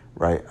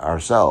 right?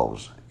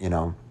 Ourselves,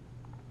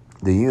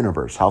 the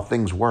universe, how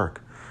things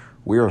work.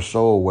 We are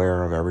so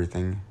aware of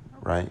everything,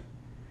 right?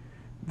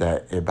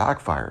 That it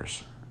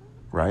backfires,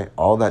 right?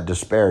 All that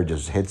despair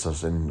just hits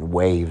us in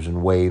waves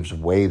and waves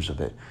and waves of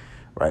it,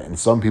 right? And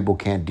some people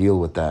can't deal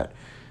with that.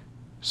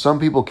 Some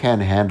people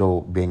can't handle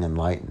being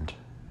enlightened.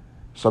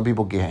 Some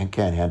people can't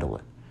handle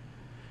it.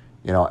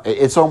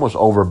 It's almost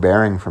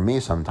overbearing for me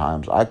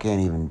sometimes. I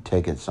can't even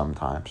take it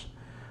sometimes,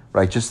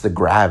 right? Just the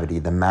gravity,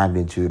 the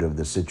magnitude of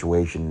the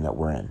situation that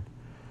we're in,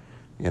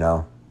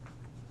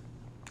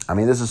 I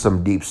mean, this is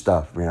some deep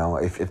stuff,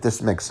 if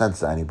this makes sense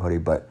to anybody,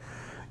 but,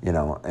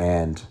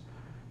 and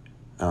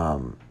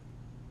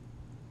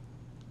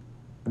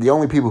the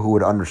only people who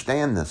would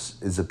understand this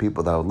is the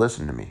people that would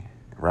listen to me,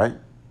 right?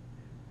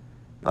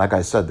 Like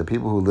I said, the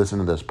people who listen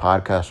to this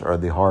podcast are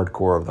the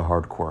hardcore of the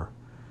hardcore,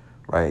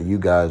 right? You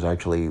guys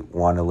actually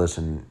want to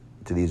listen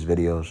to these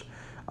videos.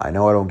 I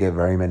know I don't get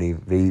very many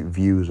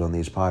views on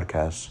these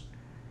podcasts,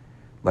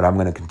 but I'm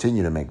going to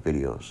continue to make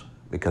videos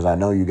because I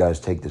know you guys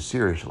take this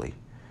seriously,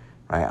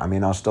 right? I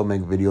mean, I'll still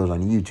make videos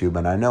on YouTube,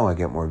 and I know I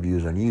get more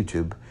views on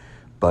YouTube,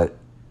 but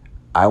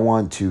I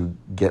want to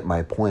get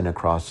my point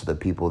across to the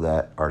people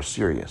that are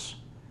serious,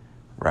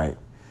 right?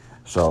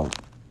 So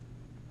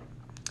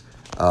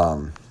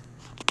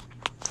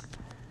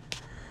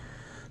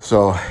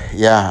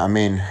yeah, I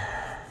mean,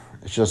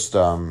 it's just,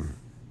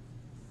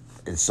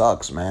 it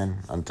sucks, man.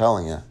 I'm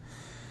telling you,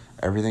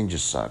 everything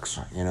just sucks,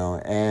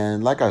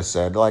 and like I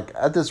said, like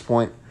at this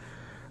point,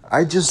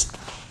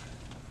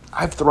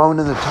 I've thrown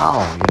in the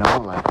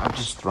towel, like I've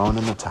just thrown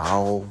in the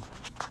towel.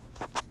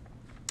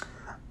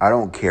 I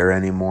don't care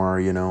anymore,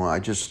 I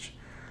just,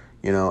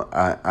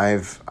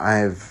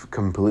 I've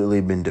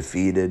completely been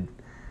defeated,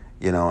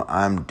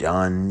 I'm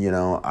done,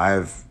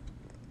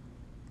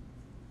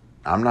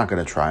 I'm not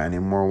going to try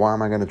anymore. Why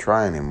am I going to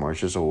try anymore? It's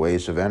just a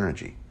waste of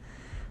energy.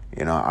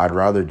 I'd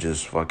rather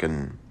just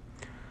fucking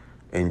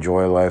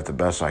enjoy life the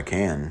best I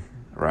can,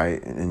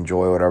 right? And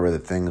enjoy whatever the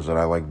things that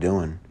I like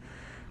doing.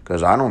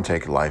 Because I don't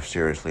take life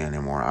seriously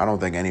anymore. I don't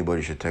think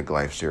anybody should take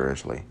life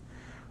seriously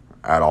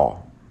at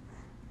all.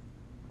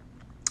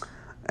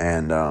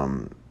 And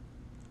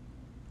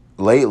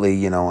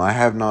lately, I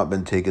have not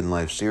been taking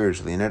life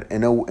seriously. And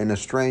in a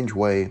strange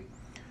way,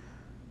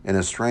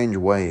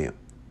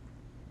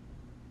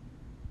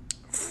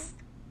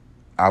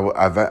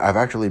 I've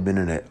actually been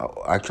in a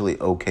actually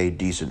okay,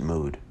 decent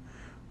mood,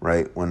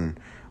 right? When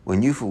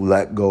you've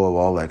let go of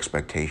all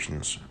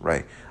expectations,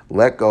 right?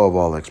 Let go of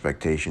all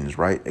expectations,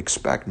 right?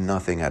 Expect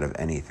nothing out of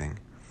anything,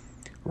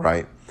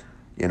 right?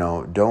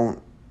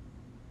 Don't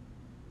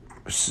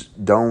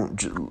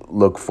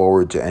look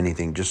forward to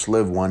anything. Just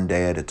live one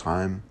day at a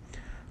time,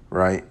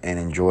 right? And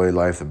enjoy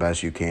life the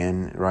best you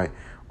can, right?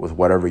 With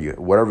whatever you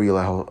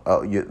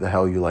the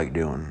hell you like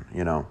doing,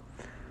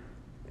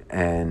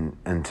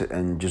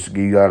 and just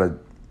you gotta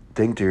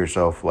think to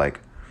yourself, like,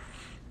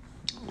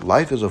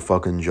 life is a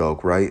fucking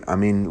joke, right? I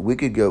mean, we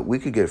could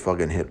get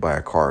fucking hit by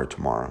a car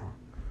tomorrow,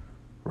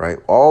 right?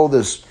 All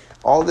this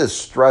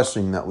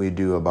stressing that we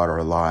do about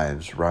our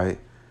lives, right?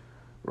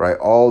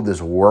 All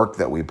this work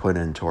that we put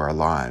into our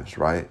lives,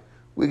 right?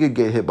 We could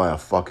get hit by a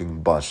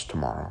fucking bus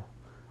tomorrow.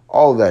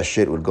 All of that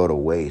shit would go to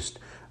waste,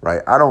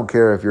 right? I don't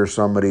care if you're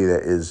somebody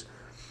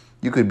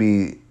you could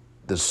be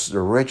the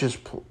richest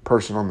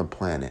person on the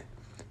planet.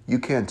 You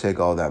can't take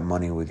all that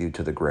money with you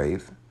to the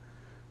grave,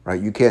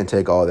 right? You can't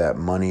take all that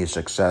money,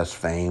 success,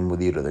 fame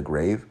with you to the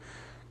grave.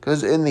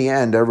 Because in the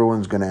end,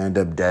 everyone's going to end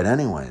up dead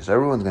anyways.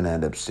 Everyone's going to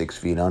end up 6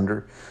 feet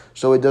under.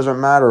 So it doesn't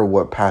matter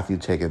what path you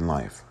take in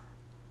life.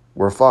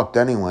 We're fucked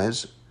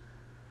anyways,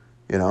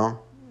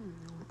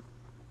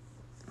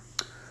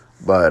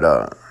 But,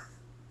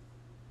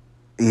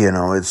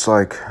 it's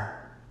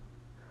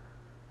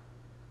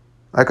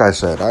like I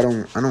said, I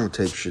don't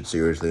take shit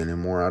seriously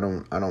anymore. I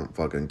don't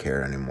fucking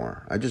care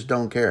anymore. I just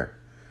don't care.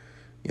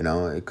 You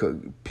know,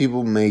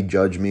 people may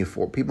judge me,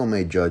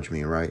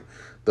 right?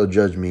 They'll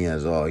judge me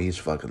as, oh, he's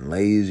fucking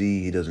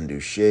lazy, he doesn't do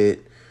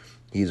shit,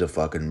 he's a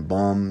fucking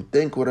bum.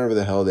 Think whatever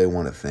the hell they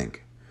want to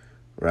think,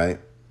 right?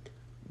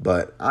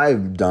 But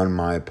I've done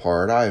my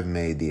part, I've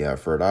made the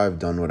effort, I've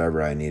done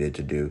whatever I needed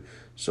to do.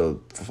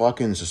 So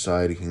fucking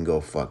society can go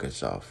fuck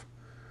itself.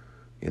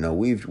 You know,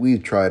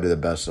 we've tried the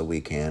best that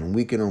we can.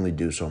 We can only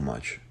do so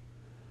much.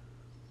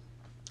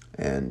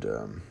 And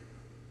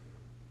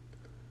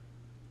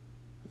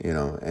you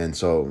know, and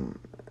so,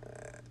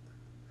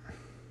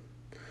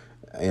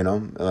 you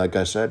know, like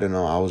I said, you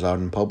know, I was out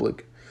in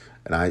public,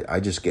 and I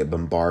just get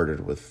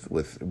bombarded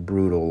with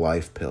brutal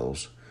life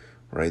pills,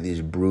 right?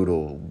 These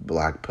brutal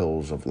black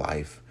pills of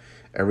life.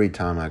 Every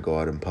time I go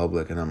out in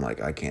public, and I'm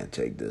like, I can't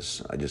take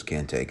this. I just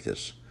can't take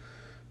this.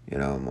 You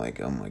know, I'm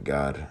like, oh my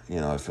God. You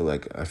know, I feel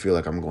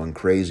like I'm going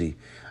crazy.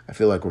 I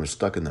feel like we're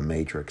stuck in the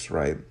Matrix,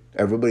 right?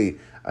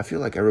 I feel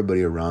like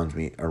everybody around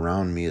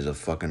me is a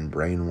fucking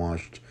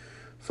brainwashed,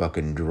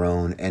 fucking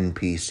drone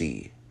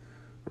NPC,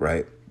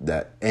 right?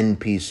 That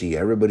NPC.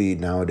 Everybody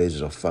nowadays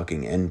is a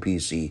fucking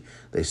NPC.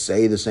 They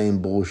say the same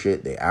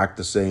bullshit. They act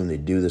the same. They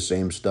do the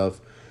same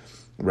stuff,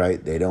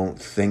 right? They don't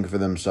think for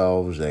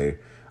themselves. They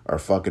are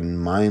fucking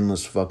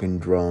mindless fucking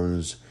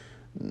drones.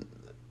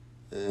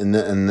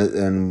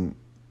 And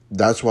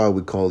that's why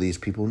we call these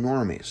people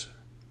normies.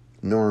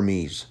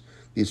 Normies.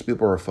 These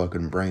people are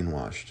fucking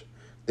brainwashed.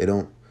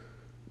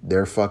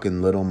 They're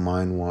fucking little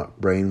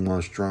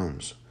brainwashed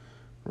drones,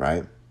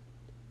 right?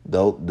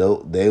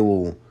 They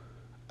will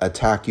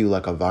attack you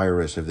like a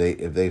virus if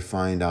they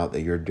find out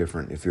that you're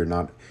different. If you're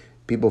not,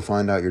 people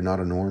find out you're not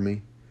a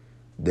normie,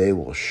 they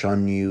will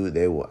shun you.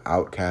 They will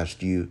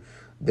outcast you.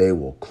 They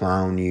will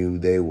clown you.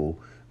 They will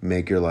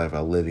make your life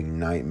a living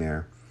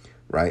nightmare,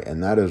 right?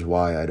 And that is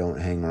why I don't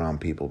hang around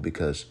people,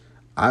 because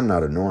I'm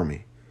not a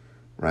normie,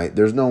 right?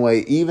 There's no way,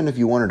 even if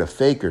you wanted to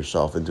fake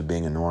yourself into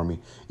being a normie,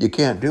 you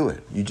can't do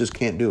it. You just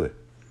can't do it.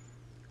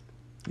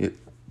 You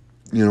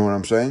know what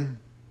I'm saying?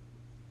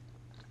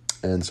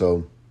 And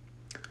so,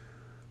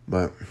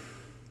 but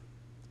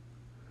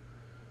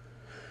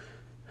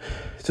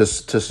to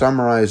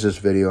summarize this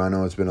video, I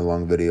know it's been a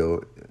long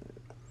video.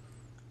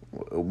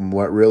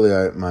 What really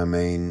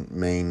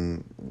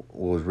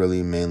was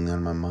really mainly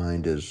on my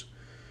mind is,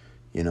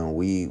 you know,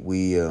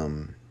 we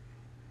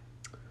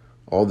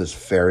all this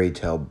fairy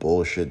tale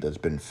bullshit that's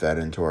been fed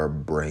into our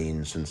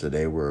brains since the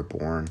day we were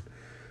born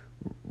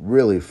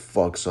really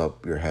fucks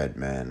up your head,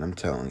 man. I'm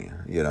telling you,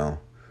 you know.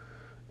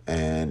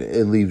 And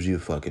it leaves you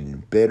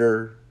fucking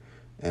bitter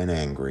and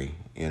angry,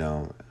 you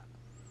know.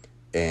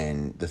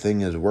 And the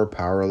thing is, we're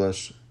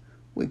powerless.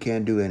 We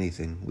can't do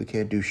anything. We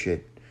can't do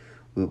shit.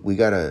 We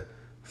gotta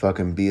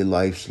fucking be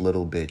life's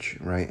little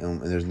bitch, right?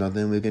 And there's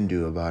nothing we can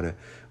do about it.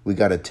 We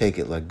gotta take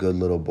it like good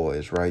little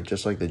boys, right?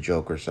 Just like the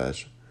Joker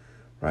says,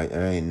 right?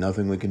 There ain't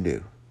nothing we can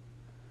do,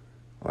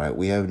 right?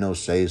 We have no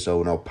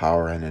say-so, no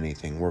power in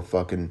anything. We're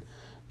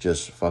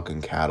just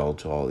fucking cattle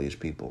to all these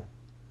people,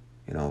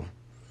 you know?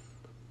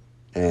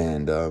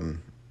 And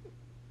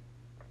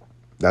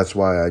that's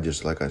why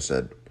like I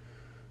said,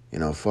 you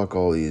know, fuck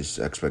all these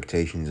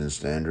expectations and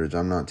standards.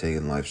 I'm not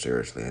taking life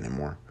seriously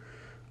anymore.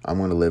 I'm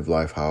going to live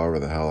life however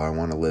the hell I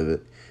want to live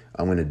it.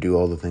 I'm going to do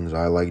all the things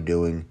I like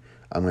doing.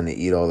 I'm going to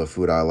eat all the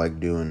food I like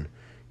doing.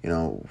 You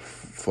know,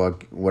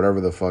 fuck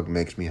whatever the fuck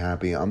makes me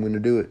happy, I'm going to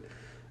do it.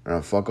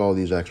 Fuck all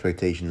these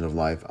expectations of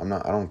life. I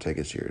don't take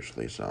it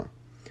seriously. So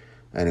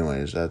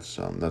anyways, that's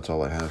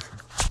all I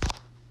have.